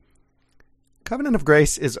Covenant of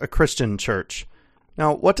Grace is a Christian church.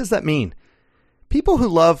 Now, what does that mean? People who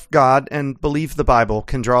love God and believe the Bible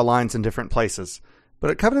can draw lines in different places.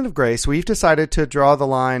 But at Covenant of Grace, we've decided to draw the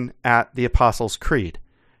line at the Apostles' Creed.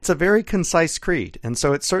 It's a very concise creed, and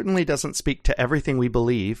so it certainly doesn't speak to everything we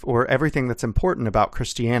believe or everything that's important about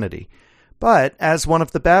Christianity. But as one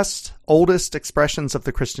of the best, oldest expressions of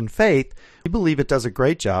the Christian faith, we believe it does a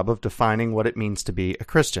great job of defining what it means to be a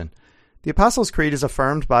Christian. The Apostles' Creed is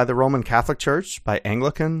affirmed by the Roman Catholic Church, by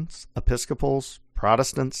Anglicans, Episcopals,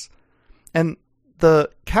 Protestants, and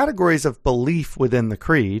the categories of belief within the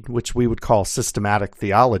Creed, which we would call systematic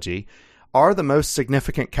theology, are the most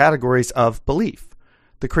significant categories of belief.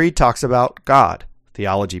 The Creed talks about God,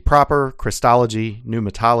 theology proper, Christology,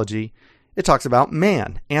 pneumatology. It talks about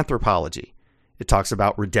man, anthropology. It talks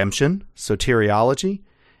about redemption, soteriology,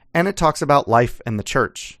 and it talks about life and the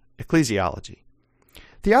church, ecclesiology.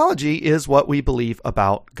 Theology is what we believe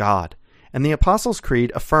about God, and the Apostles'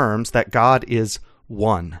 Creed affirms that God is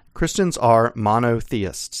one. Christians are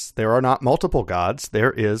monotheists. There are not multiple gods,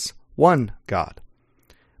 there is one God.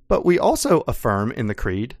 But we also affirm in the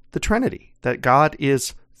Creed the Trinity, that God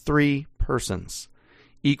is three persons,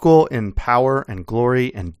 equal in power and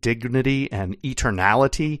glory and dignity and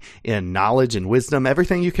eternality, in knowledge and wisdom,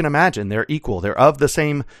 everything you can imagine. They're equal. They're of the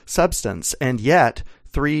same substance, and yet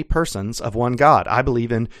three persons of one God. I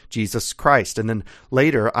believe in Jesus Christ, and then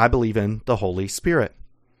later I believe in the Holy Spirit.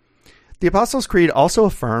 The Apostles' Creed also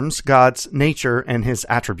affirms God's nature and his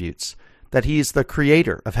attributes, that he is the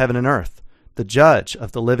creator of heaven and earth, the judge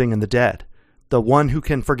of the living and the dead, the one who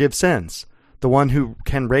can forgive sins, the one who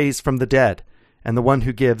can raise from the dead, and the one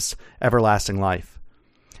who gives everlasting life.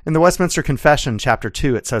 In the Westminster Confession, chapter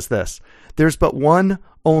 2, it says this: "There's but one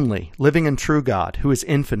only living and true God, who is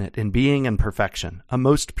infinite in being and perfection, a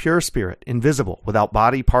most pure spirit, invisible, without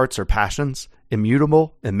body, parts, or passions,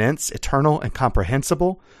 immutable, immense, eternal, and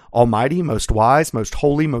comprehensible, almighty, most wise, most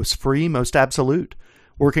holy, most free, most absolute,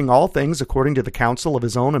 working all things according to the counsel of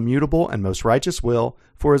his own immutable and most righteous will,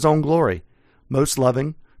 for his own glory, most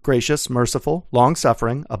loving, gracious, merciful,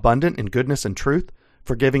 long-suffering, abundant in goodness and truth,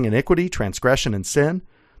 forgiving iniquity, transgression, and sin,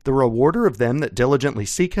 the rewarder of them that diligently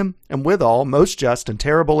seek him, and withal most just and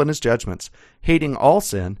terrible in his judgments, hating all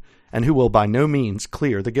sin, and who will by no means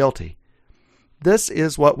clear the guilty." This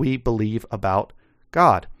is what we believe about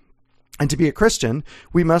God. And to be a Christian,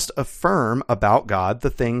 we must affirm about God the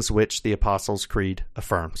things which the Apostles' Creed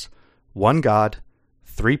affirms. One God,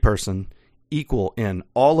 three-person, equal in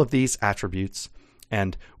all of these attributes,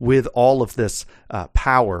 and with all of this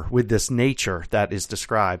power, with this nature that is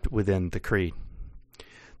described within the Creed.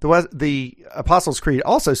 The Apostles' Creed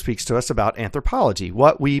also speaks to us about anthropology,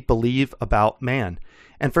 what we believe about man.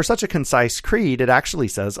 And for such a concise creed, it actually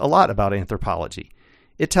says a lot about anthropology.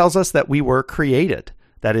 It tells us that we were created,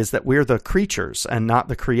 that is, that we're the creatures and not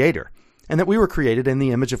the creator, and that we were created in the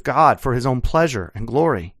image of God for his own pleasure and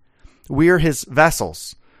glory. We're his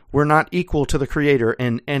vessels. We're not equal to the creator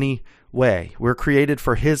in any way. We're created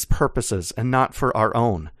for his purposes and not for our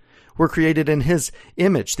own. We're created in his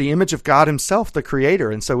image, the image of God himself, the creator,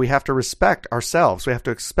 and so we have to respect ourselves. We have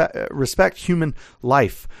to respect human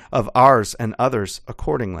life of ours and others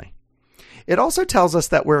accordingly. It also tells us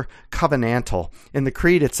that we're covenantal. In the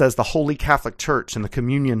Creed, it says the Holy Catholic Church and the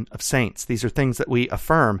communion of saints. These are things that we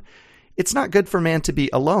affirm. It's not good for man to be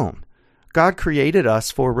alone. God created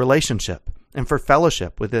us for relationship and for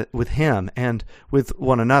fellowship with him and with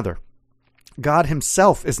one another. God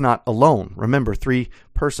himself is not alone. Remember, three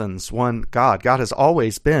persons, one God. God has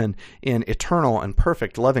always been in eternal and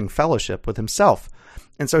perfect loving fellowship with himself.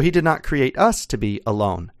 And so he did not create us to be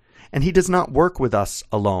alone. And he does not work with us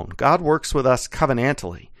alone. God works with us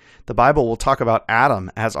covenantally. The Bible will talk about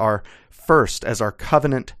Adam as our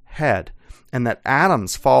covenant head, and that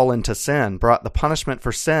Adam's fall into sin brought the punishment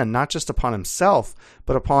for sin not just upon himself,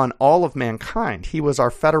 but upon all of mankind. He was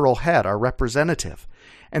our federal head, our representative.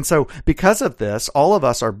 And so because of this, all of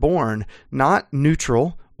us are born not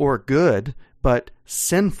neutral or good, but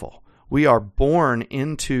sinful. We are born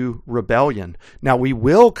into rebellion. Now, we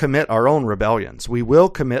will commit our own rebellions. We will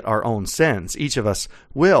commit our own sins. Each of us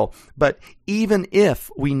will. But even if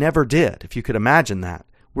we never did, if you could imagine that,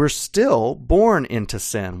 we're still born into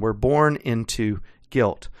sin. We're born into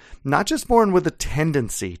guilt. Not just born with a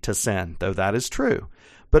tendency to sin, though that is true,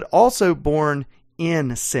 but also born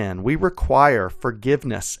in sin. We require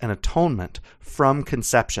forgiveness and atonement from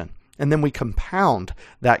conception, and then we compound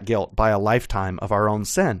that guilt by a lifetime of our own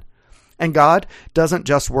sin. And God doesn't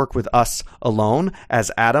just work with us alone.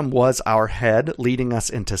 As Adam was our head, leading us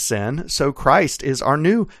into sin, so Christ is our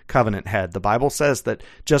new covenant head. The Bible says that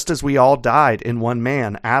just as we all died in one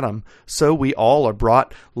man, Adam, so we all are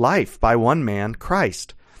brought life by one man,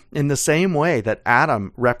 Christ. In the same way that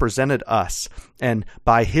Adam represented us and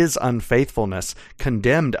by his unfaithfulness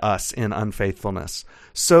condemned us in unfaithfulness,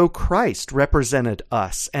 so Christ represented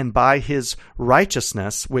us, and by his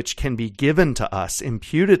righteousness, which can be given to us,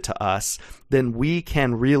 imputed to us, then we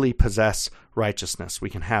can really possess righteousness. We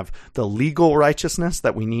can have the legal righteousness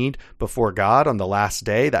that we need before God on the last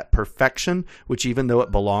day, that perfection, which even though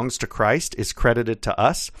it belongs to Christ, is credited to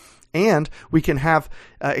us. And we can have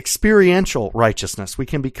experiential righteousness. We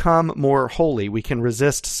can become more holy. We can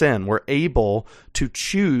resist sin. We're able to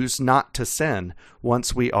choose not to sin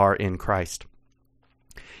once we are in Christ.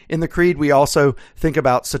 In the Creed, we also think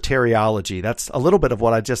about soteriology. That's a little bit of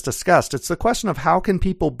what I just discussed. It's the question of how can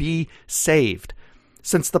people be saved?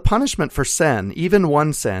 Since the punishment for sin, even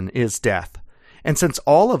one sin, is death, and since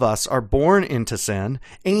all of us are born into sin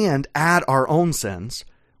and add our own sins,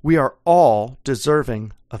 we are all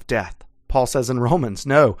deserving of death. Paul says in Romans,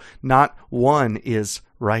 no, not one is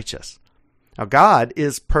righteous. Now, God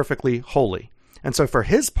is perfectly holy. And so for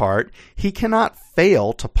his part, he cannot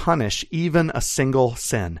fail to punish even a single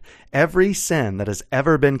sin. Every sin that has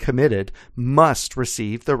ever been committed must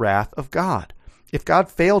receive the wrath of God. If God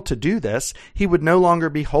failed to do this, he would no longer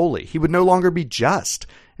be holy. He would no longer be just.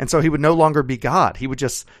 And so he would no longer be God. He would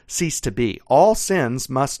just cease to be. All sins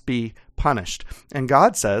must be punished. And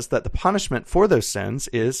God says that the punishment for those sins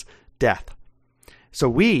is death. So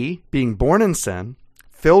we, being born in sin,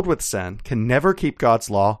 filled with sin, can never keep God's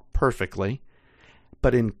law perfectly.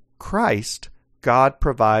 But in Christ, God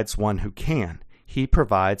provides one who can. He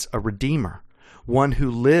provides a redeemer, one who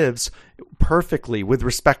lives perfectly with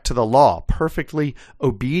respect to the law, perfectly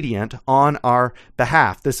obedient on our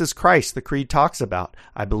behalf. This is Christ the Creed talks about.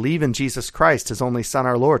 I believe in Jesus Christ, his only Son,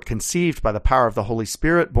 our Lord, conceived by the power of the Holy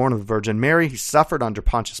Spirit, born of the Virgin Mary. He suffered under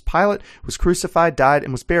Pontius Pilate, was crucified, died,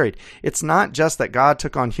 and was buried. It's not just that God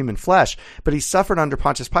took on human flesh, but he suffered under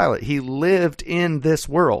Pontius Pilate. He lived in this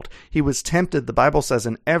world. He was tempted, the Bible says,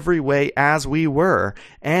 in every way as we were,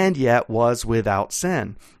 and yet was without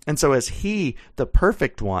sin. And so as he, the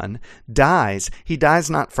perfect one, dies, he dies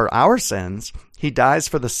not for our sins, he dies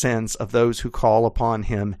for the sins of those who call upon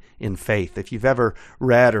him in faith. If you've ever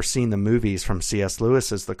read or seen the movies from C.S.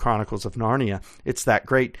 Lewis's The Chronicles of Narnia, it's that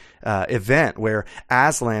great event where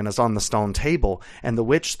Aslan is on the stone table and the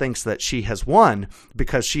witch thinks that she has won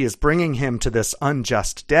because she is bringing him to this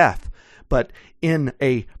unjust death. But in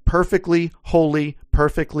a perfectly holy,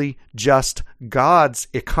 perfectly just God's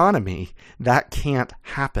economy, that can't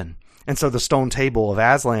happen. And so the stone table of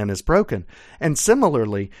Aslan is broken. And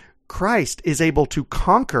similarly, Christ is able to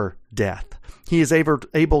conquer death. He is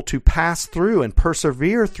able to pass through and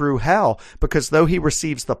persevere through hell, because though he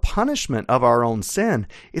receives the punishment of our own sin,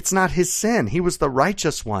 it's not his sin. He was the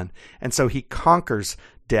righteous one. And so he conquers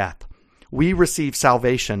death. We receive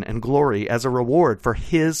salvation and glory as a reward for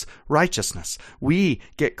his righteousness. We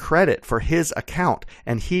get credit for his account,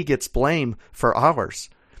 and he gets blame for ours.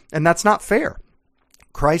 And that's not fair.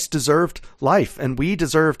 Christ deserved life, and we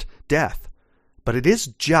deserved death. But it is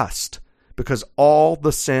just, because all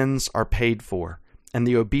the sins are paid for, and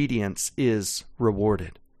the obedience is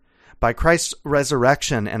rewarded. By Christ's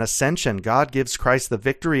resurrection and ascension, God gives Christ the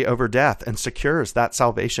victory over death and secures that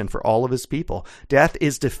salvation for all of his people. Death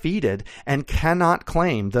is defeated and cannot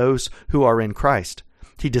claim those who are in Christ.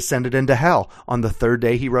 He descended into hell. On the third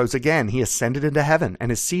day he rose again. He ascended into heaven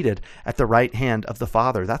and is seated at the right hand of the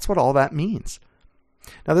Father. That's what all that means.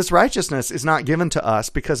 Now, this righteousness is not given to us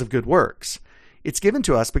because of good works. It's given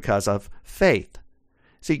to us because of faith.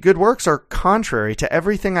 See, good works are contrary to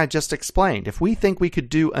everything I just explained. If we think we could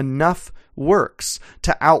do enough works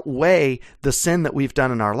to outweigh the sin that we've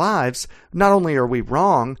done in our lives, not only are we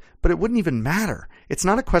wrong, but it wouldn't even matter. It's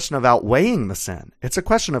not a question of outweighing the sin. It's a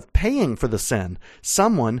question of paying for the sin.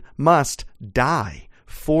 Someone must die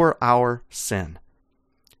for our sin.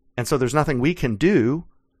 And so there's nothing we can do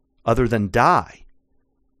other than die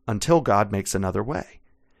until God makes another way.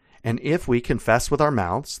 And if we confess with our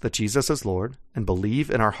mouths that Jesus is Lord and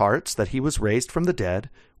believe in our hearts that he was raised from the dead,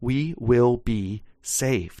 we will be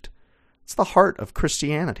saved. It's the heart of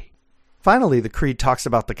Christianity. Finally, the Creed talks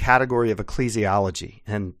about the category of ecclesiology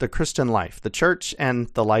and the Christian life, the church and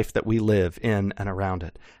the life that we live in and around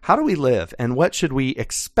it. How do we live, and what should we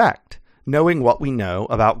expect, knowing what we know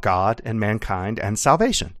about God and mankind and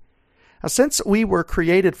salvation? Now, since we were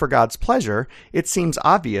created for God's pleasure, it seems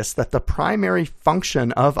obvious that the primary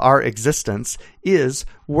function of our existence is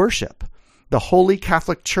worship. the Holy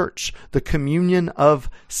Catholic Church, the communion of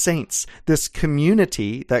saints, this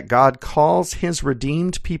community that God calls his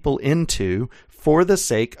redeemed people into for the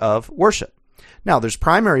sake of worship. Now, there's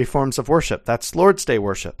primary forms of worship. That's Lord's Day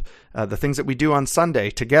worship, the things that we do on Sunday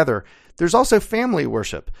together. There's also family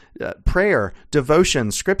worship, prayer,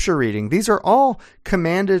 devotion, scripture reading. These are all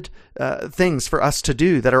commanded things for us to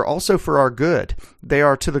do that are also for our good. They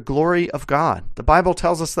are to the glory of God. The Bible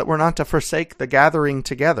tells us that we're not to forsake the gathering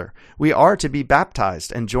together. We are to be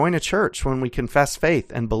baptized and join a church when we confess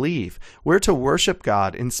faith and believe. We're to worship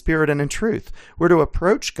God in spirit and in truth. We're to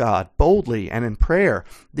approach God boldly and in prayer.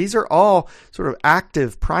 These are all sort of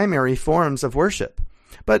active primary forms of worship.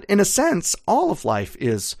 But in a sense, all of life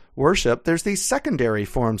is worship. There's these secondary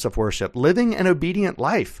forms of worship. Living an obedient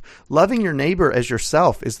life, loving your neighbor as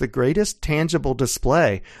yourself is the greatest tangible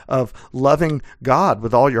display of loving God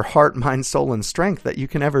with all your heart, mind, soul, and strength that you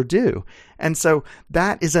can ever do. And so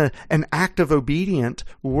that is an act of obedient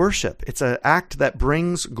worship. It's an act that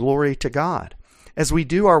brings glory to God. As we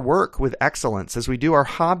do our work with excellence, as we do our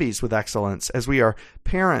hobbies with excellence, as we are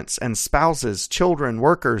parents and spouses, children,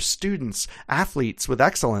 workers, students, athletes with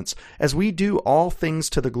excellence, as we do all things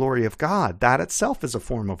to the glory of God, that itself is a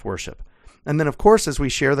form of worship. And then, of course, as we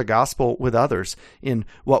share the gospel with others in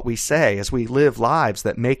what we say, as we live lives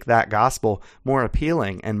that make that gospel more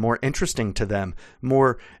appealing and more interesting to them,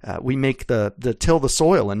 we make the till the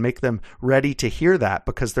soil and make them ready to hear that,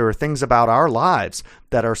 because there are things about our lives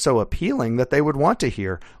that are so appealing that they would want to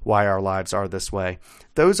hear why our lives are this way.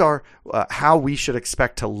 Those are how we should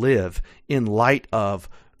expect to live in light of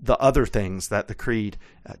the other things that the Creed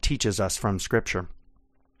teaches us from Scripture.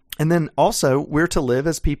 And then also, we're to live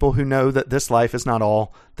as people who know that this life is not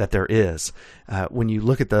all that there is. When you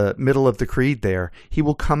look at the middle of the Creed there, he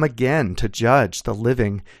will come again to judge the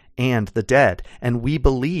living and the dead. And we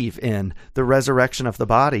believe in the resurrection of the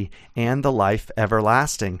body and the life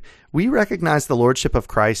everlasting. We recognize the lordship of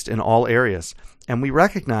Christ in all areas, and we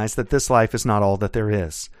recognize that this life is not all that there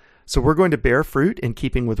is. So we're going to bear fruit in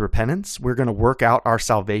keeping with repentance. We're going to work out our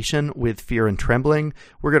salvation with fear and trembling.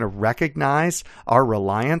 We're going to recognize our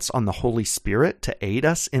reliance on the Holy Spirit to aid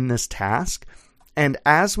us in this task. And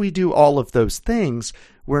as we do all of those things,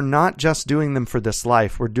 we're not just doing them for this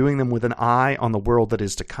life. We're doing them with an eye on the world that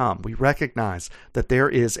is to come. We recognize that there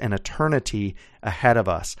is an eternity ahead of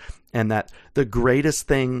us, and that the greatest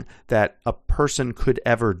thing that a person could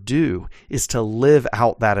ever do is to live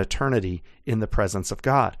out that eternity in the presence of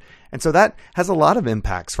God. And so that has a lot of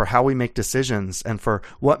impacts for how we make decisions and for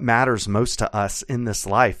what matters most to us in this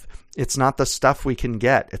life. It's not the stuff we can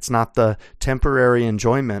get. It's not the temporary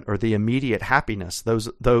enjoyment or the immediate happiness. Those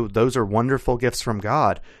are wonderful gifts from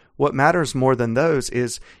God. What matters more than those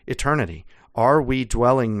is eternity. Are we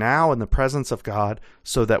dwelling now in the presence of God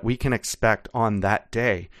so that we can expect on that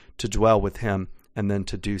day to dwell with him and then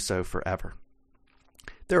to do so forever?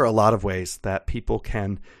 There are a lot of ways that people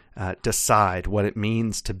can decide what it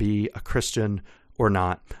means to be a Christian or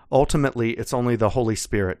not. Ultimately, it's only the Holy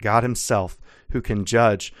Spirit, God himself, who can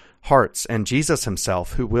judge hearts, and Jesus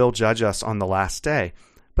himself, who will judge us on the last day.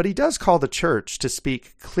 But he does call the church to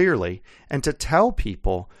speak clearly and to tell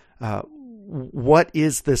people what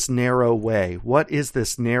is this narrow way? What is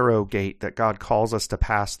this narrow gate that God calls us to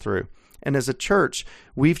pass through? And as a church,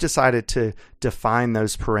 we've decided to define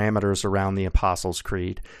those parameters around the Apostles'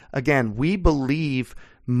 Creed. Again, we believe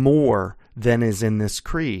more than is in this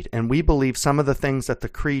creed, and we believe some of the things that the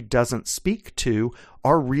creed doesn't speak to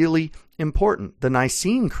are really important. The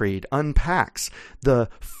Nicene Creed unpacks the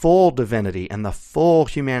full divinity and the full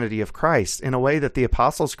humanity of Christ in a way that the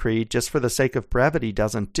Apostles' Creed, just for the sake of brevity,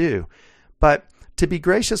 doesn't do. But to be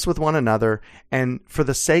gracious with one another, and for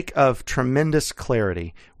the sake of tremendous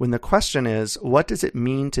clarity, when the question is, what does it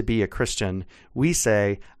mean to be a Christian? We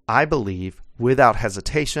say, I believe, without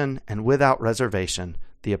hesitation and without reservation,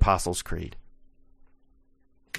 the Apostles' Creed.